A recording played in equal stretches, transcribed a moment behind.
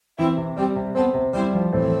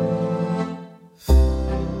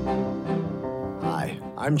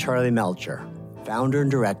I'm Charlie Melcher, founder and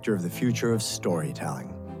director of the Future of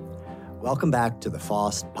Storytelling. Welcome back to the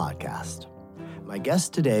FOST podcast. My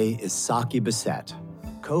guest today is Saki Bassett,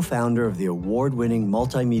 co-founder of the award-winning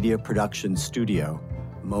multimedia production studio,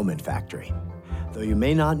 Moment Factory. Though you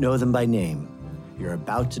may not know them by name, you're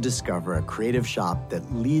about to discover a creative shop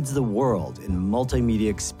that leads the world in multimedia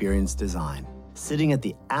experience design, sitting at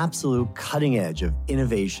the absolute cutting edge of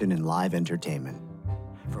innovation in live entertainment.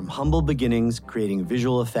 From humble beginnings creating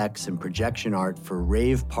visual effects and projection art for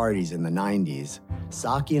rave parties in the 90s,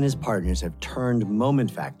 Saki and his partners have turned Moment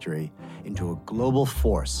Factory into a global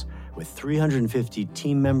force with 350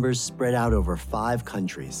 team members spread out over 5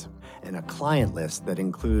 countries and a client list that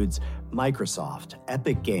includes Microsoft,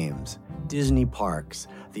 Epic Games, Disney Parks,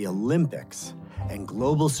 the Olympics, and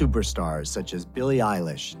global superstars such as Billie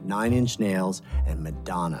Eilish, Nine Inch Nails, and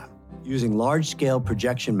Madonna. Using large-scale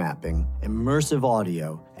projection mapping, immersive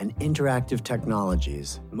audio, and interactive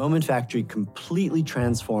technologies, Moment Factory completely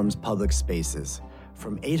transforms public spaces,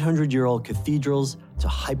 from 800-year-old cathedrals to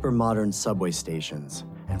hyper-modern subway stations,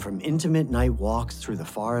 and from intimate night walks through the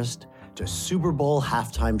forest to Super Bowl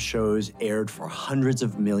halftime shows aired for hundreds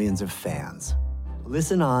of millions of fans.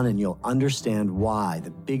 Listen on and you'll understand why the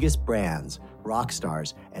biggest brands, rock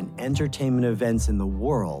stars, and entertainment events in the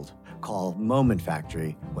world call Moment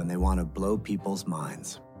Factory when they want to blow people's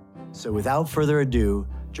minds. So without further ado,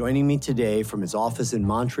 joining me today from his office in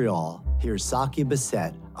Montreal, here's Saki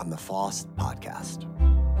Bassett on the FOST podcast.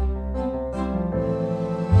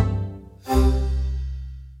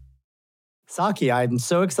 Saki, I'm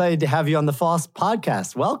so excited to have you on the FOST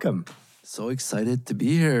podcast. Welcome. So excited to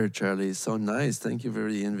be here, Charlie. So nice. Thank you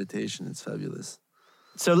for the invitation. It's fabulous.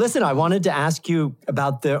 So listen, I wanted to ask you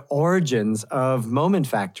about the origins of Moment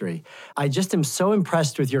Factory. I just am so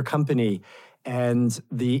impressed with your company and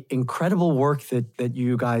the incredible work that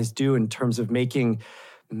you guys do in terms of making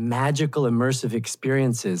magical, immersive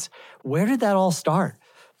experiences. Where did that all start?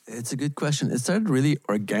 It's a good question. It started really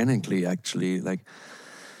organically, actually. Like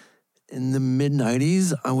in the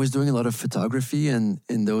mid-90s, I was doing a lot of photography. And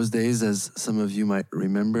in those days, as some of you might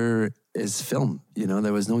remember, is film. You know,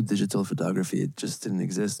 there was no digital photography. It just didn't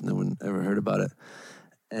exist. No one ever heard about it.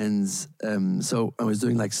 And so I was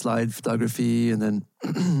doing like slide photography, and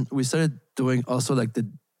then we started doing also like the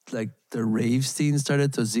rave scene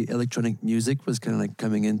started. So the electronic music was kind of like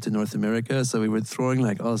coming into North America. So we were throwing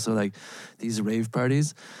like also like these rave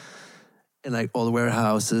parties in like all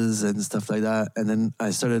warehouses and stuff like that. And then I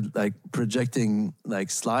started like projecting like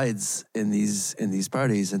slides in these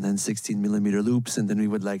parties, and then 16 millimeter loops. And then we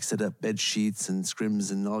would like set up bed sheets and scrims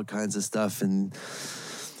and all kinds of stuff. And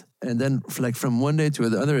then from one day to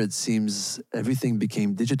the other, it seems everything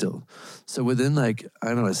became digital. So within like, I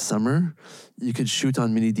don't know, a summer, you could shoot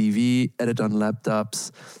on mini DV, edit on laptops,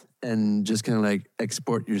 and just kind of like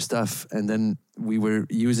export your stuff. And then we were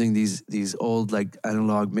using these old like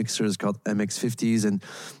analog mixers called MX50s and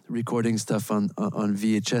recording stuff on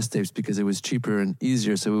VHS tapes because it was cheaper and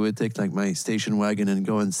easier. So we would take like my station wagon and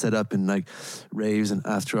go and set up in like raves and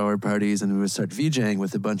after hour parties, and we would start VJing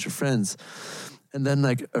with a bunch of friends. And then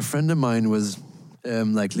like a friend of mine was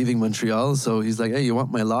like leaving Montreal. So he's like, hey, you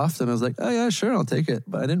want my loft? And I was like, oh yeah, sure, I'll take it.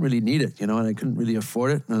 But I didn't really need it, you know, and I couldn't really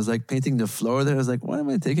afford it. And I was like painting the floor there. I was like, why am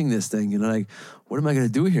I taking this thing? You know, like, what am I going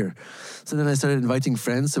to do here? So then I started inviting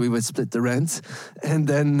friends. So we would split the rent. And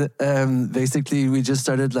then basically we just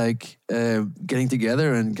started like getting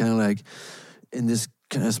together and kind of like in this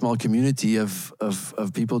kind of small community of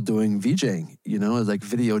people doing VJing, you know, like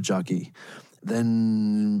video jockey.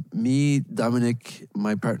 Then me, Dominic,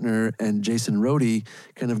 my partner, and Jason Rohde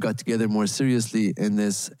kind of got together more seriously in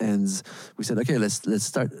this, and we said, okay, let's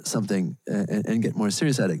start something and get more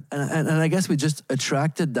serious at it. And I guess we just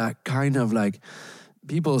attracted that kind of like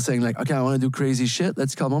people saying like, okay, I want to do crazy shit.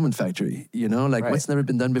 Let's call Moment Factory. You know, like what's never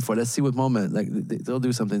been done before. Let's see what Moment, like they'll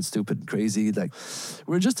do something stupid, crazy. Like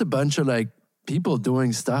we're just a bunch of like people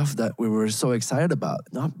doing stuff that we were so excited about,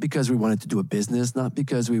 not because we wanted to do a business, not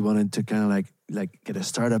because we wanted to kind of like get a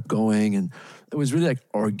startup going. And it was really like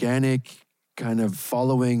organic kind of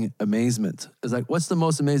following amazement. It's like, what's the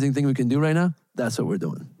most amazing thing we can do right now? That's what we're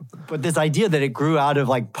doing. But this idea that it grew out of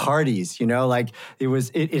like parties, you know, like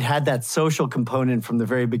it had that social component from the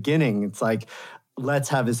very beginning. It's like, let's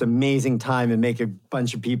have this amazing time and make a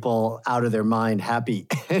bunch of people out of their mind happy.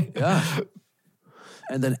 Yeah.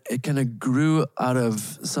 And then it kind of grew out of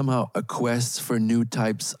somehow a quest for new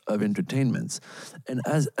types of entertainments. And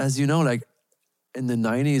as you know, like in the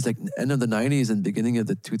 90s, like end of the 90s and beginning of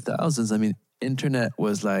the 2000s, I mean, internet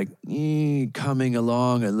was like coming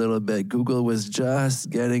along a little bit. Google was just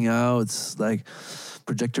getting out. Like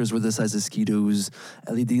projectors were the size of Ski-Doos.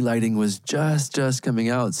 LED lighting was just coming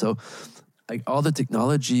out. So like all the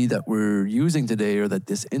technology that we're using today or that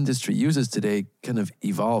this industry uses today kind of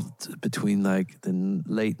evolved between like the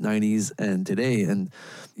late 90s and today. And,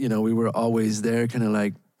 you know, we were always there kind of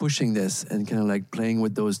like pushing this and kind of like playing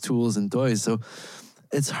with those tools and toys. So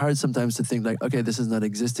it's hard sometimes to think like, okay, this is not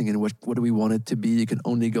existing and what do we want it to be? You can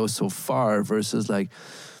only go so far versus like,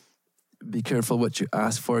 be careful what you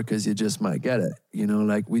ask for because you just might get it. You know,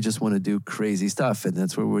 like we just want to do crazy stuff and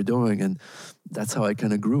that's what we're doing. And that's how I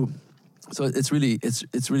kind of grew. So it's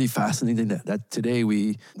really fascinating that today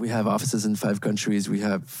we have offices in 5 countries. We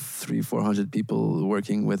have 300-400 people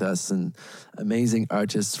working with us and amazing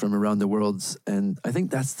artists from around the world. And I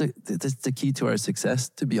think that's the key to our success,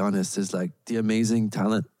 to be honest, is like the amazing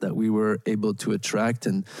talent that we were able to attract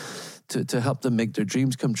and to help them make their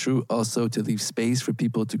dreams come true. Also to leave space for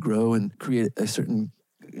people to grow and create a certain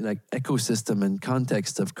like ecosystem and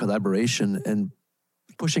context of collaboration and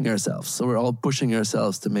pushing ourselves. So we're all pushing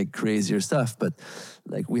ourselves to make crazier stuff, but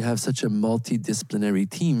like we have such a multidisciplinary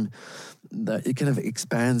team that it kind of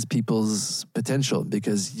expands people's potential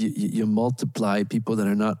because you multiply people that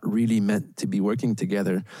are not really meant to be working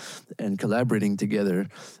together and collaborating together,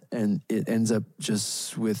 and it ends up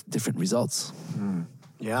just with different results.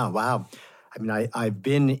 Yeah, wow. I mean, I've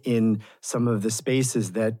been in some of the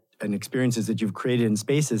spaces and experiences that you've created in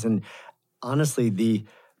spaces, and honestly,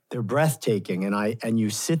 they're breathtaking, and you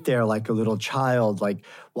sit there like a little child, like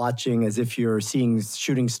watching as if you're seeing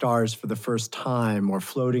shooting stars for the first time or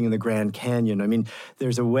floating in the Grand Canyon. I mean,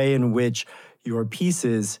 there's a way in which your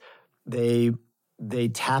pieces, they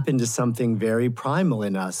tap into something very primal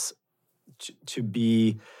in us to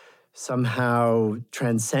be somehow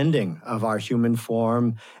transcending of our human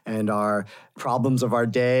form and our problems of our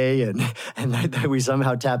day, and that we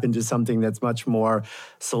somehow tap into something that's much more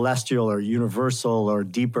celestial or universal or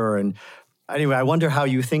deeper. And anyway, I wonder how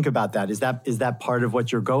you think about that. Is that part of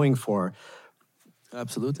what you're going for?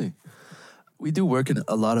 Absolutely. We do work in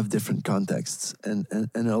a lot of different contexts, and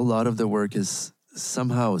a lot of the work is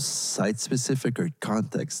somehow site-specific or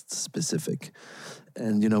context-specific.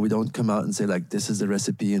 And, you know, we don't come out and say, like, this is the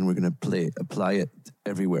recipe and we're going to apply it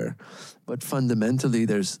everywhere. But fundamentally,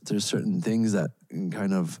 there's certain things that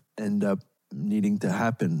kind of end up needing to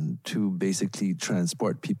happen to basically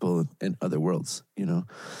transport people in other worlds, you know.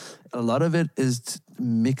 A lot of it is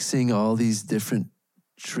mixing all these different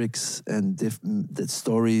tricks and the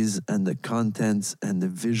stories and the contents and the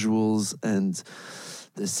visuals and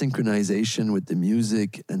the synchronization with the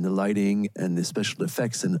music and the lighting and the special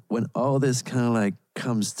effects. And when all this kind of like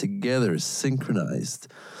comes together,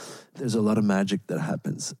 synchronized, there's a lot of magic that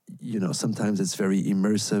happens. You know, sometimes it's very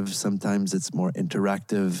immersive, sometimes it's more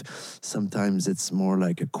interactive, sometimes it's more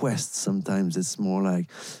like a quest, sometimes it's more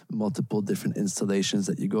like multiple different installations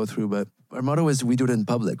that you go through. But our motto is we do it in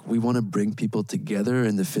public. We want to bring people together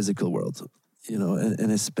in the physical world, you know,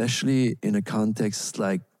 and especially in a context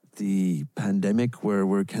like the pandemic where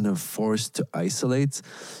we're kind of forced to isolate,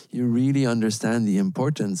 you really understand the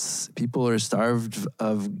importance. People are starved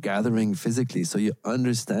of gathering physically. So you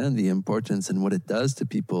understand the importance and what it does to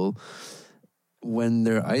people when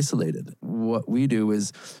they're isolated. What we do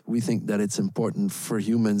is we think that it's important for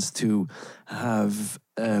humans to have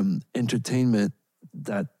entertainment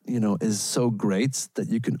that, you know, is so great that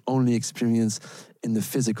you can only experience in the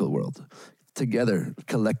physical world. Together,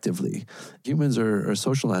 collectively. Humans are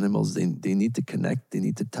social animals. They need to connect, they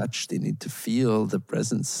need to touch, they need to feel the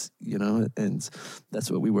presence, you know, and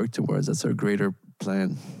that's what we work towards. That's our greater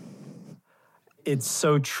plan. It's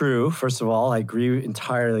so true. First of all, I agree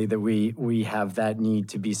entirely that we have that need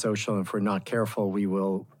to be social, and if we're not careful, we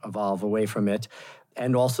will evolve away from it.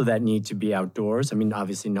 And also that need to be outdoors. I mean,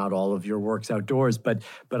 obviously not all of your work's outdoors, but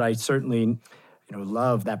I certainly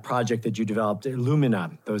love that project that you developed,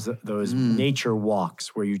 Illumina, those nature walks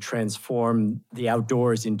where you transform the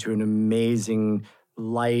outdoors into an amazing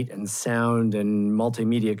light and sound and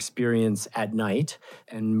multimedia experience at night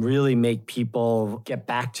and really make people get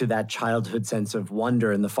back to that childhood sense of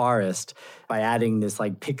wonder in the forest by adding this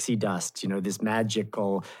like pixie dust, this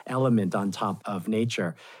magical element on top of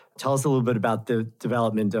nature. Tell us a little bit about the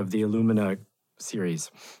development of the Illumina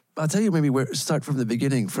series. I'll tell you, maybe start from the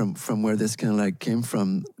beginning, from where this kind of like came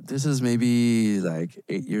from. This is maybe like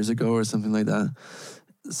 8 years ago or something like that.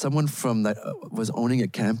 Someone from that was owning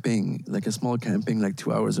a small camping, like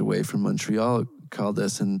 2 hours away from Montreal, called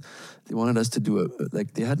us and they wanted us to do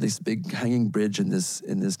they had this big hanging bridge in this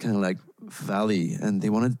kind of like valley, and they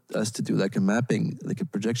wanted us to do like a mapping, like a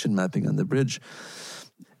projection mapping on the bridge.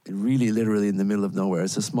 Really literally in the middle of nowhere.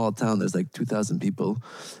 It's a small town. There's like 2,000 people.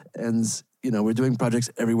 And we're doing projects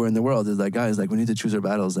everywhere in the world. It's like, guys, like we need to choose our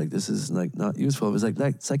battles. Like this is like not useful. It was like,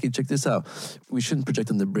 Saki, check this out. We shouldn't project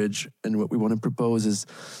on the bridge. And what we want to propose is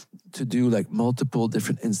to do like multiple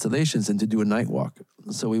different installations and to do a night walk.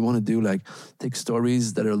 So we want to do like, take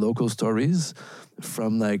stories that are local stories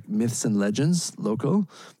from like myths and legends, local,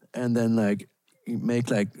 and then like make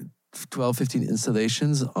like 12, 15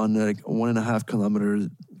 installations on like 1.5 kilometer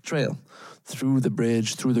trail through the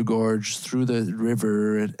bridge, through the gorge, through the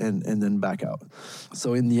river, and then back out.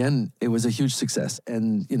 So in the end, it was a huge success.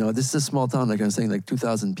 And, this is a small town, like I was saying, like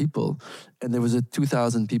 2,000 people. And there was a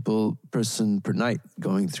 2,000 person per night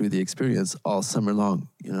going through the experience all summer long,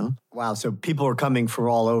 Wow, so people are coming from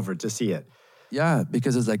all over to see it. Yeah,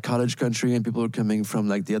 because it's like cottage country and people are coming from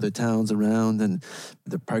like the other towns around and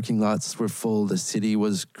the parking lots were full. The city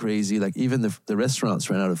was crazy. Like even the restaurants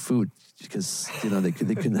ran out of food because, they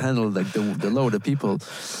couldn't handle like the load of people.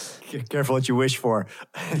 Careful what you wish for.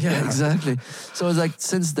 Yeah, exactly. So it's like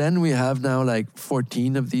since then we have now like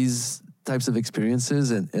 14 of these types of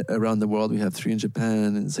experiences and around the world. We have 3 in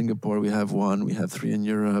Japan, in Singapore we have 1, we have 3 in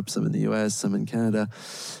Europe, some in the US, some in Canada.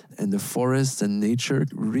 And the forest and nature,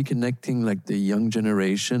 reconnecting like the young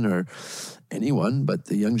generation or anyone, but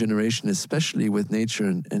the young generation especially with nature.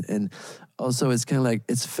 And also it's kind of like,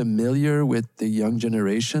 it's familiar with the young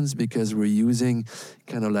generations because we're using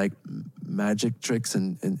kind of like magic tricks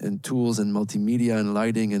and tools and multimedia and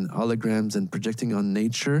lighting and holograms and projecting on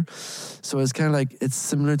nature. So it's kind of like, it's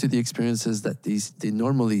similar to the experiences that they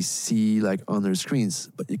normally see like on their screens,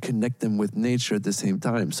 but you connect them with nature at the same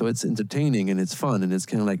time. So it's entertaining and it's fun and it's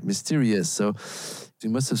kind of like mysterious. So we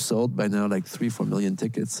must have sold by now like 3-4 million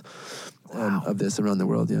tickets of this around the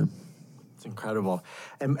world. Yeah. It's incredible.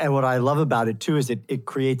 And what I love about it too is it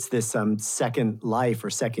creates this second life or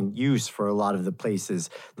second use for a lot of the places.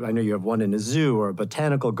 I know you have one in a zoo or a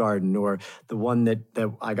botanical garden, or the one that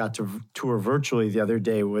I got to tour virtually the other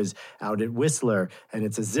day was out at Whistler, and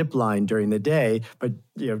it's a zip line during the day, but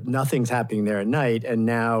nothing's happening there at night. And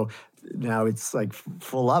now it's like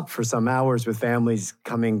full up for some hours with families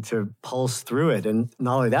coming to pulse through it. And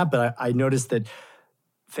not only that, but I noticed that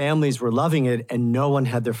families were loving it and no one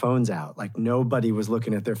had their phones out. Like nobody was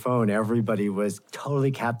looking at their phone. Everybody was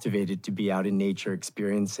totally captivated to be out in nature,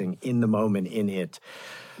 experiencing in the moment in it.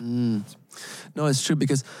 No, it's true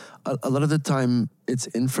because a lot of the time it's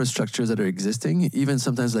infrastructures that are existing. Even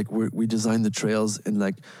sometimes like we design the trails in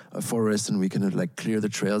like a forest and we kind of like clear the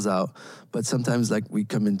trails out. But sometimes like we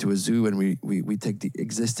come into a zoo and we take the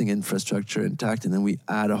existing infrastructure intact and then we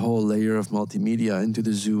add a whole layer of multimedia into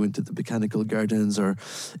the zoo, into the botanical gardens or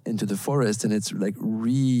into the forest. And it's like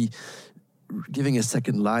giving a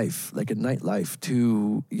second life, like a nightlife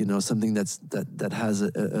to, something that has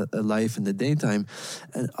a life in the daytime.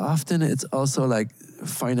 And often it's also like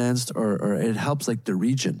financed or it helps like the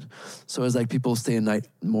region. So it's like people stay a night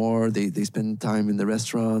more, they spend time in the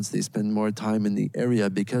restaurants, they spend more time in the area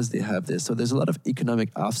because they have this. So there's a lot of economic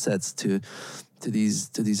offsets to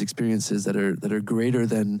these experiences that are greater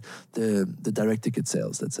than the direct ticket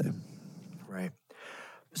sales, let's say. Right.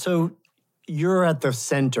 So you're at the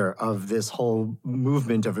center of this whole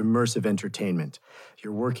movement of immersive entertainment.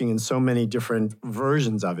 You're working in so many different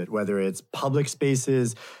versions of it, whether it's public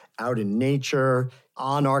spaces, out in nature,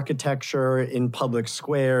 on architecture, in public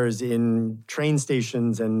squares, in train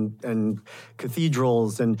stations and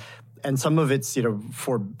cathedrals, and some of it's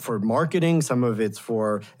for marketing, some of it's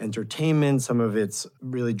for entertainment, some of it's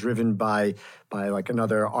really driven by like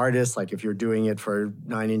another artist, like if you're doing it for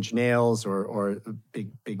Nine Inch Nails or a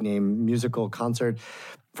big name musical concert.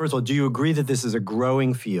 First of all, do you agree that this is a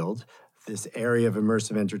growing field, this area of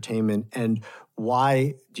immersive entertainment, and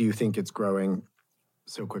why do you think it's growing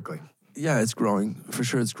so quickly? Yeah, it's growing. For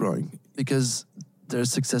sure it's growing because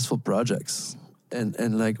there's successful projects.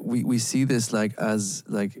 And like we see this like as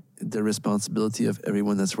like the responsibility of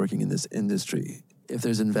everyone that's working in this industry. If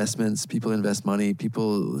there's investments, people invest money,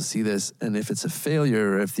 people see this. And if it's a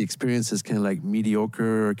failure, or if the experience is kind of like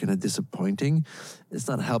mediocre or kind of disappointing, it's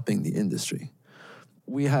not helping the industry.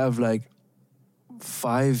 We have like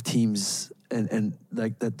 5 teams and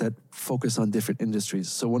like that focus on different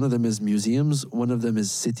industries. So one of them is museums, one of them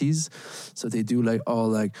is cities. So they do like all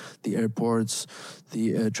like the airports,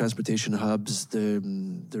 the transportation hubs,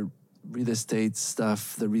 the real estate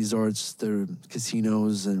stuff, the resorts, the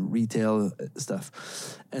casinos and retail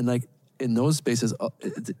stuff. And like in those spaces,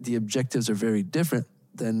 the objectives are very different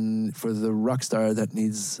than for the rock star that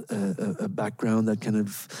needs a background that kind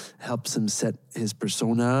of helps him set his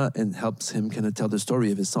persona and helps him kind of tell the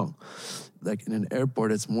story of his song. Like in an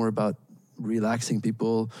airport, it's more about relaxing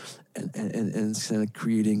people and kind of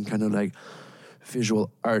creating kind of like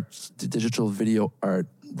visual art, the digital video art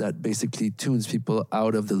that basically tunes people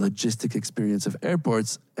out of the logistic experience of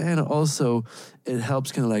airports. And also it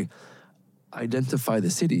helps kind of like identify the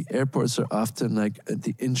city. Airports are often like at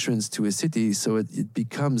the entrance to a city, so it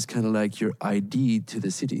becomes kind of like your ID to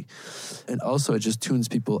the city. And also it just tunes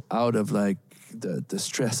people out of like the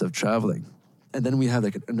stress of traveling. And then we have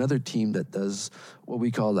like another team that does what we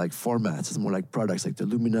call like formats. It's more like products like the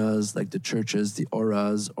Luminas, like the churches, the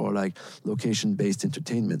Auras, or like location-based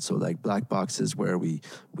entertainment. So like black boxes where we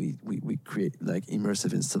create like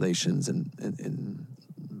immersive installations and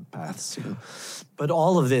paths, you know. But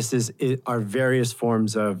all of this are various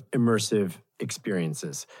forms of immersive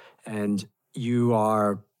experiences. And you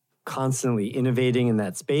are constantly innovating in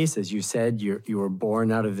that space. As you said, you were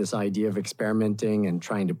born out of this idea of experimenting and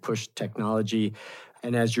trying to push technology.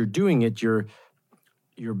 And as you're doing it, you're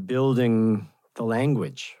building the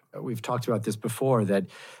language. We've talked about this before, that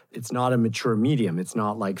it's not a mature medium. It's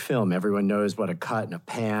not like film. Everyone knows what a cut and a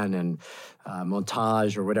pan and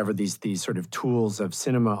montage or whatever these sort of tools of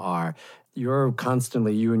cinema are. You're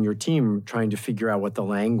constantly, you and your team, trying to figure out what the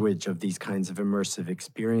language of these kinds of immersive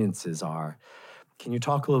experiences are. Can you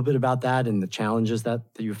talk a little bit about that and the challenges that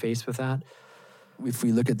you face with that? If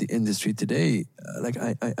we look at the industry today,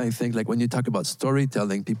 I think like when you talk about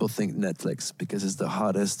storytelling, people think Netflix because it's the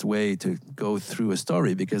hottest way to go through a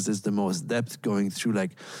story, because there's the most depth going through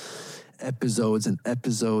like episodes and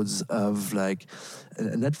episodes of like a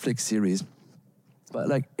Netflix series. But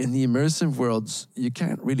like in the immersive worlds, you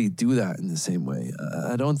can't really do that in the same way.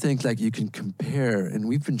 I don't think like you can compare, and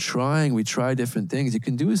we've been trying, we try different things. You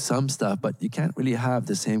can do some stuff, but you can't really have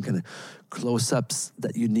the same kind of close-ups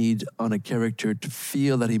that you need on a character to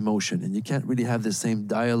feel that emotion. And you can't really have the same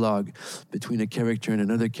dialogue between a character and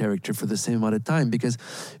another character for the same amount of time, because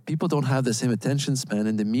people don't have the same attention span,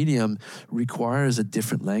 and the medium requires a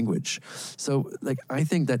different language. So like, I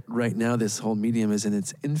think that right now this whole medium is in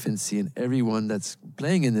its infancy, and everyone that's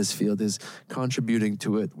playing in this field is contributing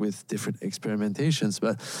to it with different experimentations.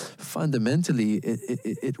 But fundamentally,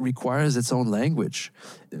 it requires its own language.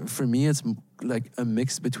 For me, it's like a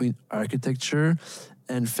mix between architecture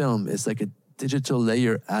and film. It's like a digital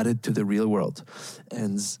layer added to the real world.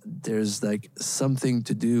 And there's like something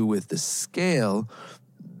to do with the scale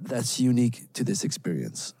that's unique to this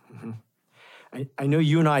experience. I know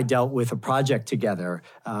you and I dealt with a project together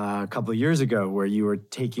a couple of years ago where you were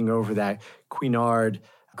taking over that Queenard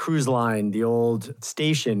cruise line, the old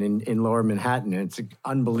station in Lower Manhattan. And it's an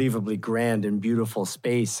unbelievably grand and beautiful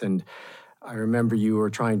space. And I remember you were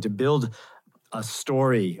trying to build a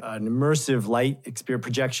story, an immersive light experience,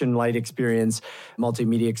 projection light experience,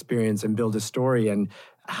 multimedia experience, and build a story. And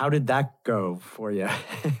how did that go for you?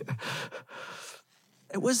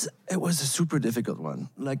 It was a super difficult one.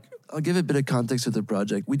 Like, I'll give a bit of context to the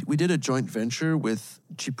project. We did a joint venture with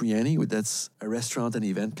Cipriani, that's a restaurant and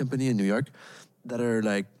event company in New York that are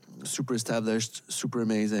like super established, super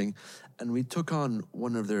amazing. And we took on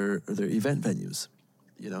one of their event venues,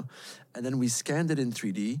 you know, and then we scanned it in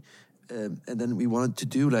 3D. And then we wanted to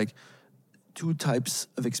do like two types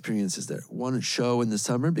of experiences there. One, show in the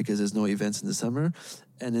summer, because there's no events in the summer.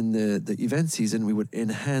 And in the event season, we would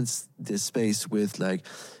enhance this space with like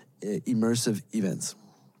immersive events.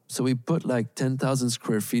 So we put like 10,000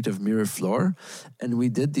 square feet of mirror floor, and we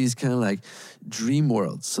did these kind of like dream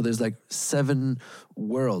worlds. So there's like 7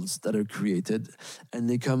 worlds that are created, and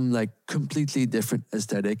they come like completely different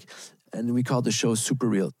aesthetic. And we call the show Super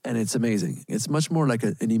Real, and it's amazing. It's much more like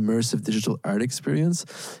an immersive digital art experience.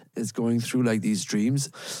 It's going through like these dreams.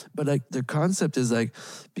 But like the concept is like,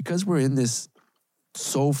 because we're in this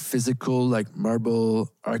so physical, like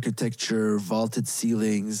marble architecture, vaulted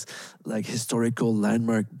ceilings, like historical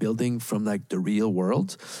landmark building from like the real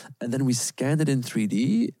world. And then we scan it in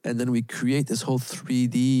 3D, and then we create this whole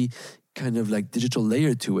 3D kind of like digital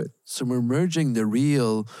layer to it. So we're merging the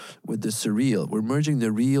real with the surreal. We're merging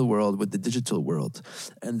the real world with the digital world.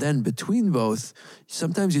 And then between both,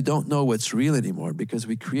 sometimes you don't know what's real anymore, because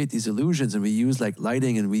we create these illusions and we use like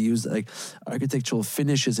lighting and we use like architectural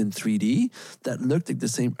finishes in 3D that look like the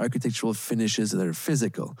same architectural finishes that are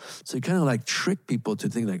physical. So you kind of like trick people to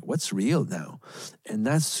think like, what's real now? And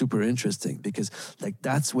that's super interesting, because like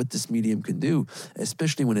that's what this medium can do,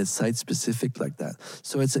 especially when it's site specific like that.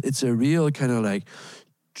 So it's a real kind of like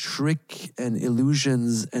trick and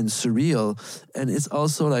illusions and surreal. And it's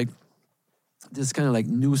also like this kind of like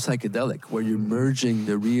new psychedelic where you're merging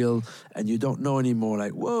the real and you don't know anymore,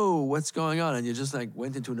 like, whoa, what's going on? And you just like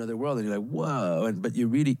went into another world and you're like, whoa, but you're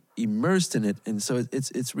really immersed in it. And so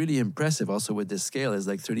it's really impressive also with this scale. It's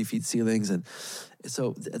like 30 feet ceilings. And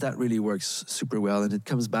so that really works super well. And it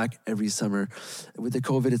comes back every summer. With the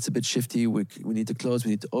COVID, it's a bit shifty. We need to close,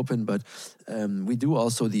 we need to open, but we do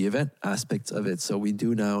also the event aspects of it. So we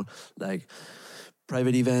do now like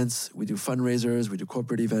private events, we do fundraisers, we do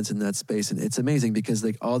corporate events in that space. And it's amazing because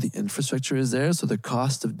like all the infrastructure is there. So the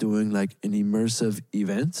cost of doing like an immersive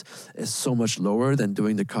event is so much lower than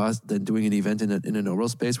doing an event in an oral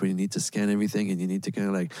space where you need to scan everything and you need to kind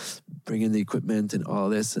of like bring in the equipment and all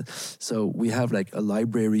this. So we have like a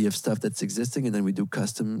library of stuff that's existing, and then we do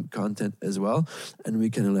custom content as well. And we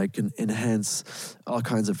can enhance all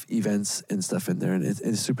kinds of events and stuff in there. And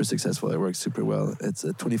it's super successful. It works super well. It's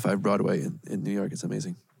at 25 Broadway in New York. It's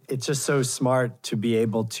amazing. It's just so smart to be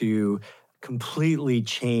able to completely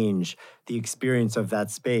change the experience of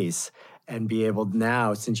that space and be able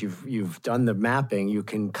now, since you've done the mapping, you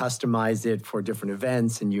can customize it for different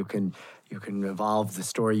events, and you can evolve the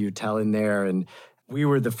story you tell in there. And we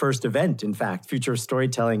were the first event, in fact. Future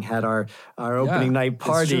Storytelling had our opening night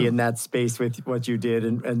party in that space with what you did.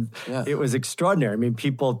 And it was extraordinary. I mean,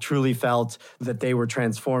 people truly felt that they were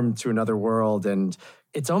transformed to another world. And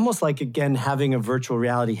it's almost like, again, having a virtual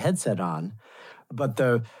reality headset on, but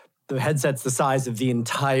the headset's the size of the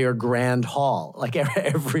entire grand hall. Like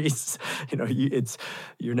every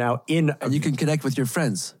you're now in. And you can connect with your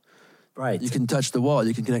friends. Right. You can touch the wall.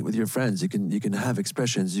 You can connect with your friends. You can have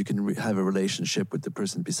expressions. You can have a relationship with the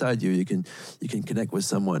person beside you. You can connect with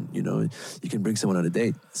someone. You know, you can bring someone on a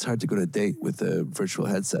date. It's hard to go on a date with a virtual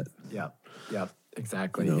headset. Yeah,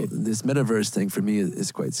 exactly. You know, this metaverse thing for me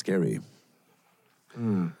is quite scary.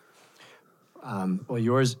 Well,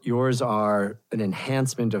 yours are an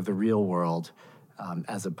enhancement of the real world,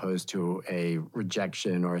 as opposed to a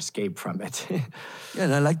rejection or escape from it. Yeah,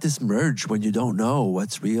 and I like this merge when you don't know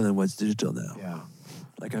what's real and what's digital now. Yeah.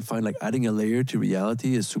 Like I find like adding a layer to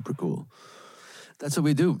reality is super cool. That's what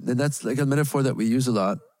we do. And that's like a metaphor that we use a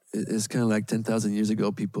lot. It's kind of like 10,000 years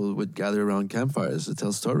ago, people would gather around campfires to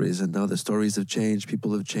tell stories. And now the stories have changed,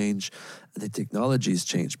 people have changed, and the technology's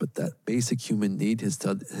changed. But that basic human need has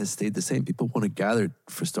stayed the same. People want to gather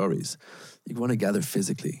for stories. You want to gather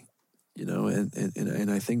physically, you know,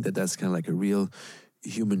 and I think that's kind of like a real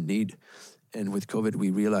human need. And with COVID, we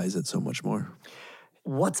realize it so much more.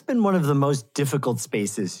 What's been one of the most difficult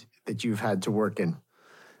spaces that you've had to work in?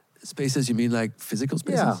 Spaces, you mean like physical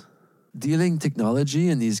spaces? Yeah. Dealing technology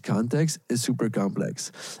in these contexts is super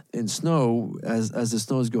complex. In snow, as the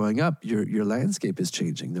snow is going up, your landscape is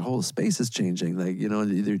changing. The whole space is changing. Like, you know,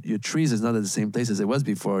 your trees is not at the same place as it was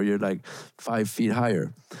before. You're like 5 feet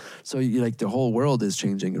higher. So you like the whole world is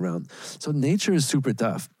changing around. So nature is super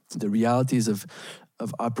tough. The realities of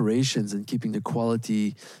operations and keeping the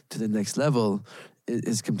quality to the next level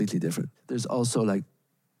is completely different. There's also like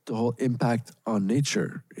the whole impact on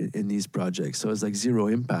nature in these projects. So it's like zero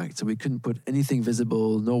impact. So we couldn't put anything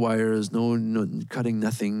visible, no wires, no cutting,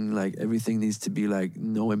 nothing. Like everything needs to be like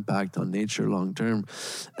no impact on nature long term.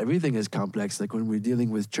 Everything is complex. Like when we're dealing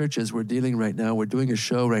with churches, we're doing a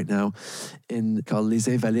show right now called Les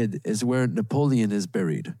Invalides, is where Napoleon is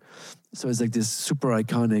buried. So it's like this super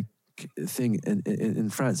iconic thing in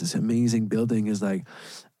France. This amazing building is like,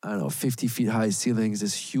 I don't know, 50 feet high ceilings,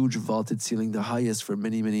 this huge vaulted ceiling, the highest for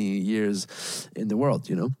many, many years in the world,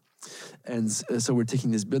 you know? And so we're taking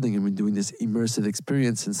this building and we're doing this immersive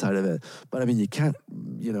experience inside of it. But I mean, you can't,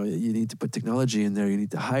 you know, you need to put technology in there, you need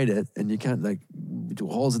to hide it, and you can't like do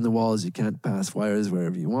holes in the walls, you can't pass wires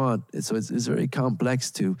wherever you want. So it's very complex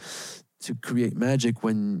to create magic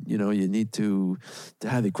when, you know, you need to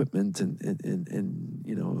have equipment and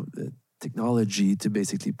you know, technology to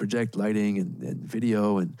basically project lighting and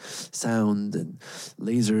video and sound and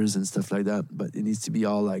lasers and stuff like that. But it needs to be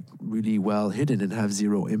all like really well hidden and have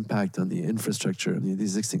zero impact on the infrastructure, on the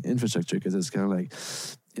existing infrastructure, because it's kind of like,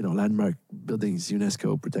 you know, landmark buildings,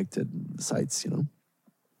 UNESCO protected sites, you know?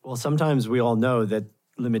 Well, sometimes we all know that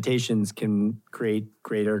limitations can create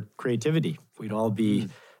greater creativity. We'd all be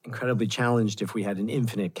incredibly challenged if we had an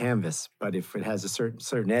infinite canvas, but if it has a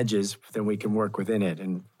certain edges, then we can work within it.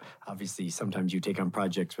 And obviously, sometimes you take on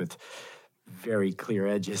projects with very clear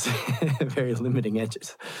edges, very limiting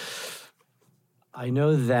edges. I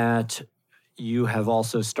know that you have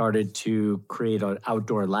also started to create an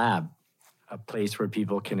outdoor lab, a place where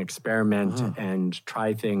people can experiment and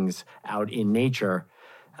try things out in nature.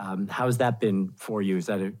 How's that been for you? Has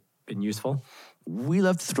that been useful? We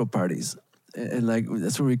love to throw parties. And like,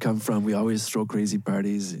 that's where we come from. We always throw crazy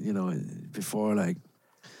parties, you know, before like,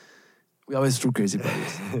 We always threw crazy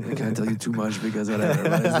parties. I can't tell you too much because whatever.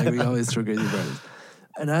 But it's like we always threw crazy parties.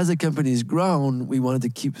 And as the company's grown, we wanted to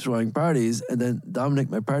keep throwing parties. And then Dominic,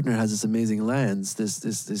 my partner, has this amazing lands,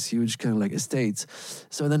 this huge kind of like estates.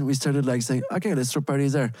 So then we started like saying, okay, let's throw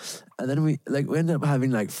parties there. And then we ended up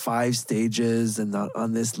having like 5 stages and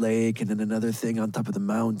on this lake, and then another thing on top of the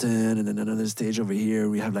mountain, and then another stage over here.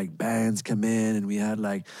 We have like bands come in, and we had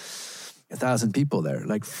like 1,000 people there,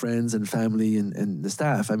 like friends and family and the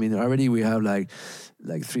staff. I mean, already we have like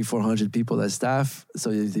 300-400 people as staff.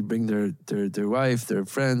 So they bring their wife, their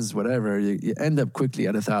friends, whatever. You end up quickly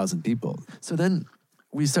at 1,000 people. So then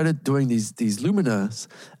we started doing these luminas,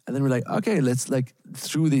 and then we're like, okay, let's like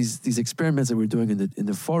through these experiments that we're doing in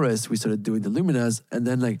the forest, we started doing the luminas, and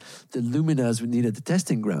then like the luminas, we needed the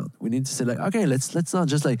testing ground. We need to say like, okay, let's not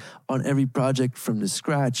just like on every project from the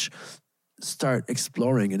scratch start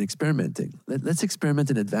exploring and experimenting. Let's experiment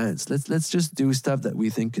in advance. Let's just do stuff that we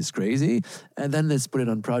think is crazy, and then let's put it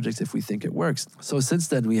on projects if we think it works. So since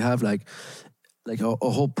then, we have like a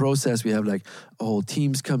whole process. We have like a whole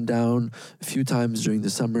teams come down a few times during the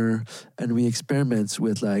summer, and we experiment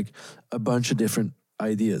with like a bunch of different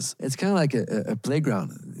ideas. It's kind of like a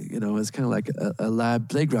playground, you know, it's kind of like a lab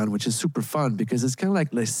playground, which is super fun because it's kind of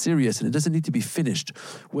like less serious and it doesn't need to be finished.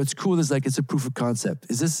 What's cool is like, it's a proof of concept.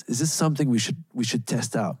 Is this something we should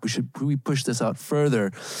test out? We push this out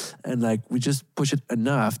further, and like, we just push it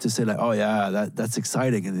enough to say like, oh yeah, that's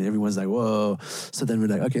exciting. And then everyone's like, whoa. So then we're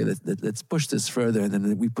like, okay, let's push this further. And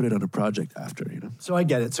then we put it on a project after, you know? So I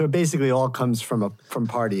get it. So it basically all comes from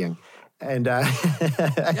partying. And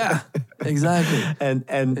yeah, exactly. And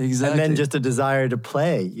then just a desire to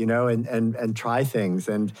play, you know, and try things.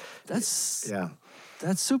 And that's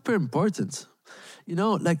super important. You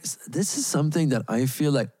know, like, this is something that I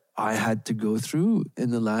feel like I had to go through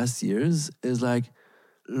in the last years, is like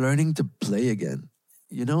learning to play again.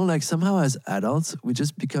 You know, like somehow as adults, we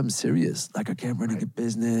just become serious. Like, okay, I'm running a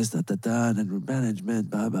business, and management,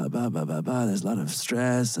 blah, blah, blah, blah, blah, blah. There's a lot of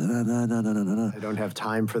stress. I don't have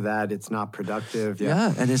time for that. It's not productive.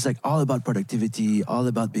 Yeah, and it's like all about productivity, all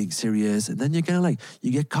about being serious. And then you kind of like,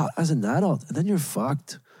 you get caught as an adult, and then you're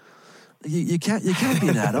fucked. You can't be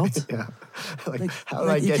an adult. Yeah. Like how did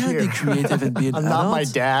I get here? You can't be creative and be an I'm adult. not my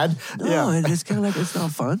dad. No, and it's kind of like, it's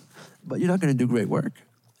not fun, but you're not going to do great work.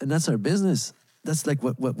 And that's our business. That's like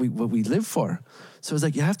what we live for. So it's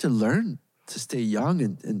like, you have to learn to stay young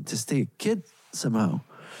and to stay a kid somehow.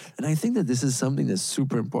 And I think that this is something that's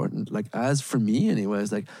super important. Like, as for me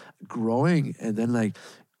anyways, like growing and then like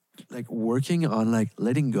working on like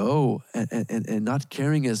letting go and not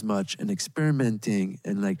caring as much and experimenting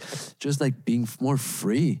and like just like being more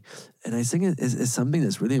free. And I think it's something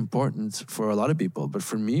that's really important for a lot of people. But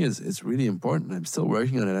for me, it's really important. I'm still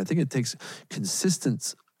working on it. I think it takes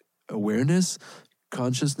consistent awareness,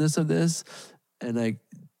 consciousness of this, and like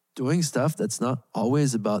doing stuff that's not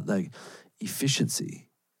always about like efficiency.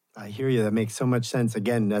 I hear you. That makes so much sense.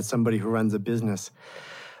 Again, as somebody who runs a business,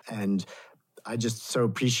 and I just so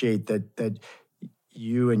appreciate that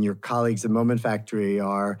you and your colleagues at Moment Factory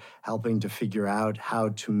are helping to figure out how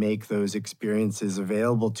to make those experiences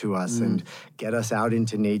available to us and get us out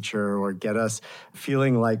into nature, or get us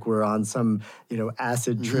feeling like we're on some, you know,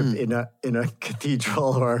 acid trip in a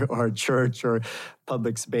cathedral or a church or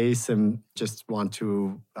public space. And just want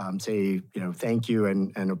to say, you know, thank you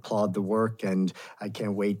and applaud the work. And I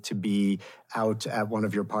can't wait to be out at one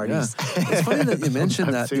of your parties. Yeah. It's funny that you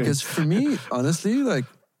mentioned that, because for me, honestly, like,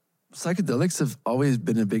 psychedelics have always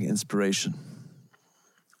been a big inspiration,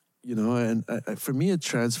 you know, and for me, it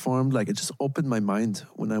transformed, like, it just opened my mind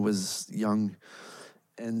when I was young.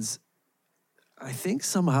 And I think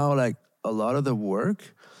somehow, like, a lot of the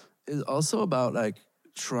work is also about, like,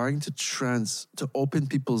 trying to open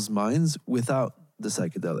people's minds without the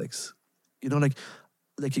psychedelics. You know,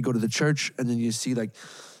 like you go to the church and then you see, like,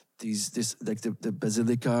 the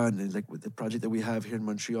basilica, and like with the project that we have here in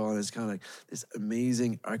Montreal, it's kind of like this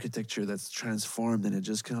amazing architecture that's transformed, and it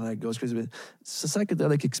just kind of like goes crazy. It's a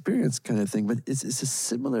psychedelic experience kind of thing, but it's a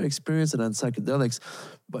similar experience than on psychedelics,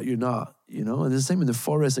 but you're not, you know. And it's the same in the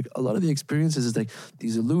forest. Like, a lot of the experiences is like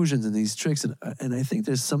these illusions and these tricks, and I think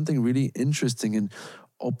there's something really interesting in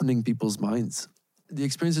opening people's minds. The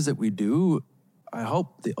experiences that we do, I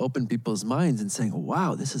hope they open people's minds and saying,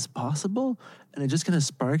 wow, this is possible. And it just kind of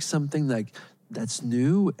sparks something like that's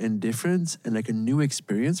new and different, and like a new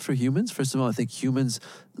experience for humans. First of all, I think humans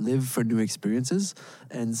live for new experiences.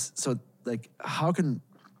 And so, like, how can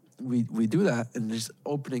we do that? And just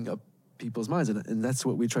opening up people's minds. And that's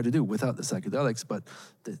what we try to do without the psychedelics. But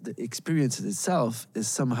the experience in itself is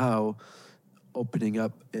somehow opening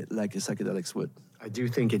up it like a psychedelics would. I do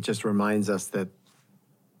think it just reminds us that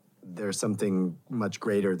there's something much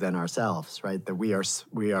greater than ourselves, right? That we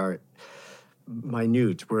are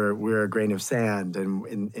minute. We're a grain of sand,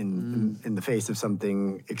 and in the face of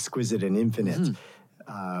something exquisite and infinite.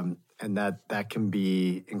 And that can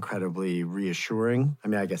be incredibly reassuring. I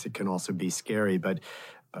mean, I guess it can also be scary, but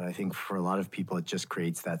I think for a lot of people, it just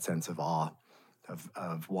creates that sense of awe,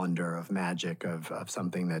 of wonder, of magic, of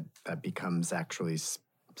something that becomes actually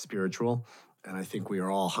spiritual. And I think we are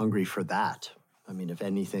all hungry for that. I mean, if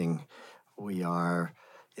anything, we are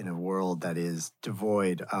in a world that is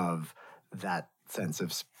devoid of that sense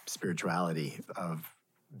of spirituality, of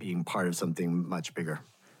being part of something much bigger.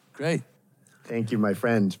 Great. Thank you, my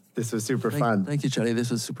friend. This was super fun. Thank you, Charlie.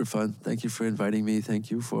 This was super fun. Thank you for inviting me.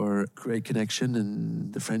 Thank you for great connection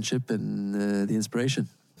and the friendship and the inspiration.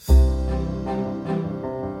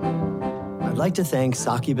 I'd like to thank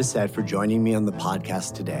Saki Basset for joining me on the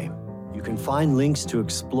podcast today. You can find links to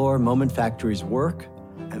explore Moment Factory's work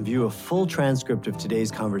and view a full transcript of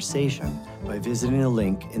today's conversation by visiting a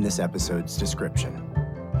link in this episode's description.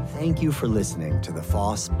 Thank you for listening to the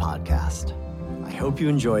FOSS podcast. I hope you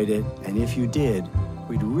enjoyed it, and if you did,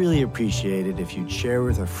 we'd really appreciate it if you'd share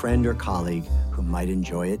with a friend or colleague who might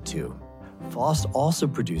enjoy it too. FOSS also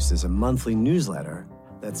produces a monthly newsletter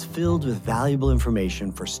that's filled with valuable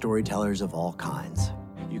information for storytellers of all kinds.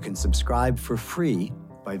 You can subscribe for free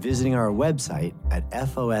by visiting our website at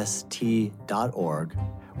FOST.org,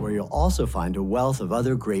 where you'll also find a wealth of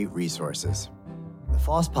other great resources. The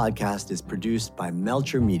FOSS podcast is produced by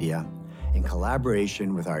Melcher Media in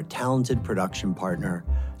collaboration with our talented production partner,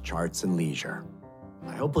 Charts and Leisure.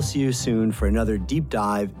 I hope we'll see you soon for another deep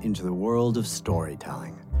dive into the world of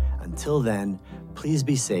storytelling. Until then, please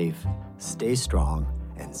be safe, stay strong,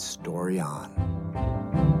 and story on.